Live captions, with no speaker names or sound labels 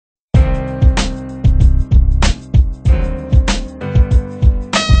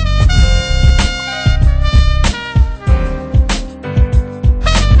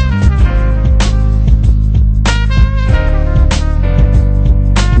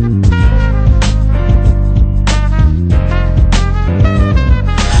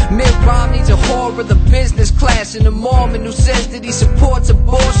assassin, a Mormon who says that he supports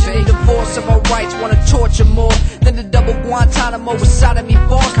abortion and divorce of our rights, wanna torture more than the double Guantanamo with sodomy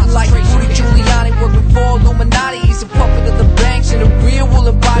Boston. Like Rudy Giuliani working for Illuminati, he's a puppet of the banks and a real will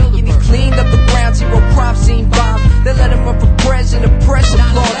embody. And he cleaned up the ground, zero crime scene bombs. They let him run for president, oppressive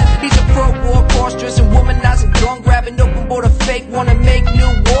laws. He's a pro-war, boisterous and womanizing, gun grabbing, open border fake, wanna make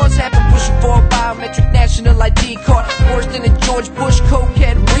new wars happen, pushing for a biometric national ID card. Worse than a George Bush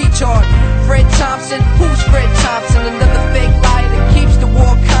cokehead retard. Fred Thompson, who's Fred Thompson? Another fake liar that keeps the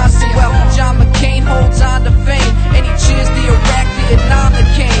war constant. Well, John McCain holds on to fame, and he cheers the Iraq, Vietnam that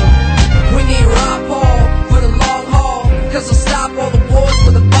came. We need Ron Paul for the long haul, cause he'll stop all the wars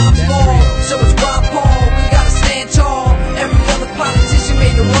where the bombs fall. So it's Ron Paul, we gotta stand tall. Every other politician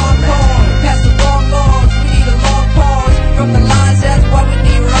made the wrong call, passed the wrong laws. We need a long pause from the lines, that's why we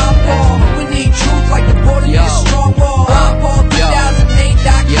need Ron Paul. We need truth like the border needs a strong wall. Ron Paul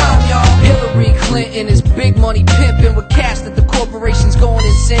 2008.com, y'all. Hillary Clinton is big money pimping with cash that the corporation's going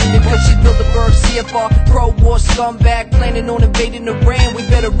insane because she's Bilderberg, CFR, pro-war scumbag, planning on invading Iran. We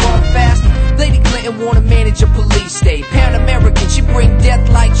better run fast. Lady Clinton wanna manage a police state. Pan-American, she bring death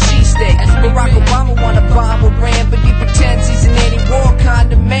like cheesesteak. Barack Obama wanna bomb Iran, but he pretends he's an anti-war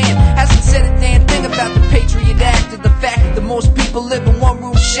kind of man. Hasn't said a damn thing about the Patriot Act, or the fact that most people live in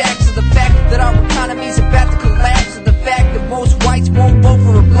one-room shacks, or the fact that our economy's about to collapse, or the fact that most whites won't vote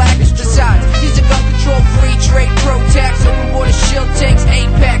for a black. Besides, he's a gun control, free trade, pro-tax, open border shield takes,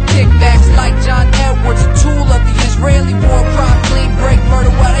 8-pack kickbacks like John Edwards, a tool of the Israeli war crime, clean break,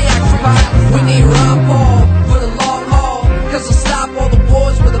 murder while they occupy. We need Ron Paul for the long haul, cause he'll stop all the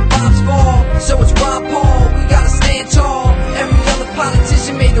wars where the bombs fall. So it's Ron Paul, we gotta stand tall. Every other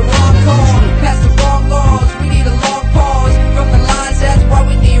politician made the wrong call, passed the wrong laws. We need a long pause from the lines, that's why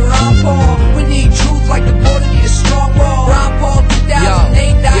we need Ron Paul. We need truth like the border need a strong wall. Ron Paul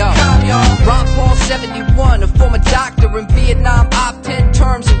 2008.com, y'all. Ron Paul 71, a former doctor in Vietnam, op 10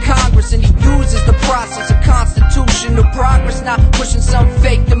 terms in Congress, and he uses the process of constitutional progress, not pushing some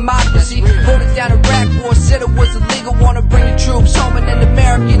fake democracy. Voted down Iraq war, said it was illegal, wanna bring the troops home and end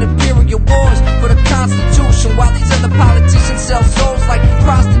American imperial wars for the Constitution, while these other politicians sell souls like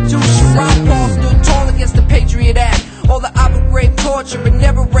prostitution. Ron Paul stood tall against the Patriot Act, all the Abu Ghraib torture and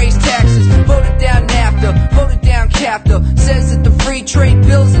never raised taxes. Voted down NAFTA, voted down CAFTA, says that the free trade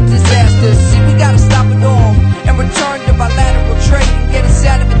bill's a disaster. See, we gotta stop it all and return to bilateral trade and get us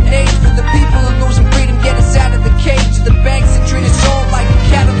out of an age for the people who losing freedom, get us out of the cage of the banks that treat us all like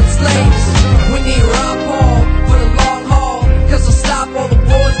cattle and slaves. We need Ron Paul for the long haul, cause he'll stop all the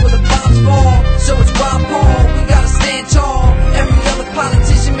wars where the bombs fall. So it's Ron Paul, we gotta stand tall. Every other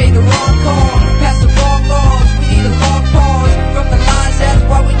politician made the wrong call, passed the wrong laws. We need a long pause from the lines, that's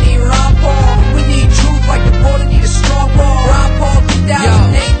why we need Ron Paul. We need truth like the border need a strong wall. Ron Paul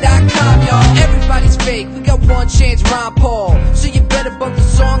 2008.com, y'all. Everybody's fake, we got one chance, Ron Paul. So you better bump the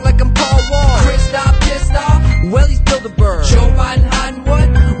song like I'm Paul Wall. Chris stop, pissed off? Well, he's Bilderberg. Joe Biden hiding what?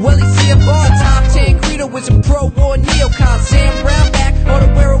 Well, he's CFR. Tom Tancredo is a pro-war neocon. Sam Brown back, or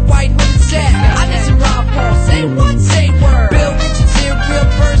to wear a white hood and sack. I listen Ron Paul, say what? Say word. Bill Richardson, real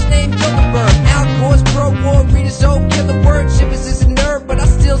first name Bilderberg. Al Gore's pro-war, readers old killer word. Shivers is a nerd, but I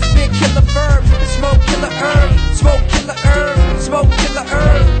still spit killer verb. Smoke killer herb, smoke killer herb, smoke killer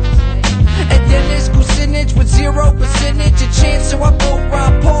herb. And then there's Kucinich with 0% a chance, so I vote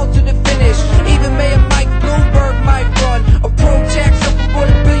Ron Paul to the finish. Even Mayor Mike Bloomberg might run a pro-tax open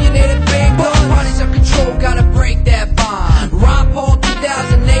border billionaire that big gun. Parties of control, gotta break that bond. Ron Paul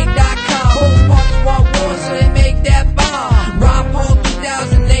 2008.com. Both parties want war, so they make that bomb. Ron Paul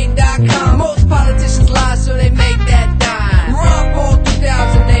 2008.com. Most politicians lie, so they make that dime. Ron Paul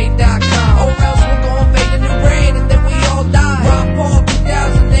 2008.com. Or else we're gonna invade in the rain and then we all die. Ron Paul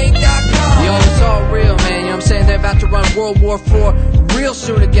 2008.com. Yo, it's all real, man. You know what I'm saying? They're about to run World War IV real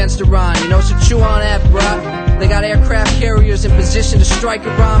soon against Iran, you know, so chew on that, bruh. They got aircraft carriers in position to strike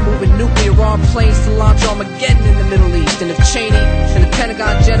Iran, moving nuclear armed planes to launch Armageddon in the Middle East. And if Cheney and the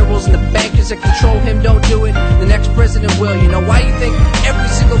Pentagon generals and the bankers that control him don't do it, the next president will. You know, why do you think every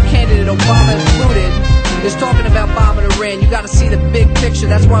single candidate, Obama included, is talking about bombing Iran? You gotta see the big picture.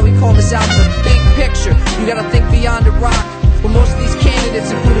 That's why we call this album The Big Picture. You gotta think beyond Iraq. Well, most of these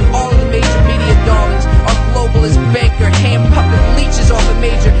candidates, including all of the major media darlings, are globalist banker, hand puppet leeches off a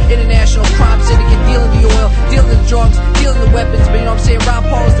major international crime syndicate, dealing the oil, dealing the drugs, dealing the weapons. But you know what I'm saying? Ron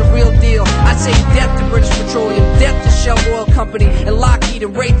Paul is the real deal. I say death to British Petroleum, death to Shell Oil Company, and Lockheed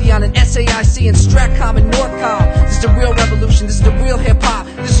and Raytheon and SAIC and Stratcom and Northcom. This is the real revolution. This is the real hip hop.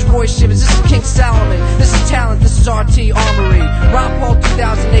 This is Roy Shivers. This is King Solomon. This is talent. This is RT Armory. Ron Paul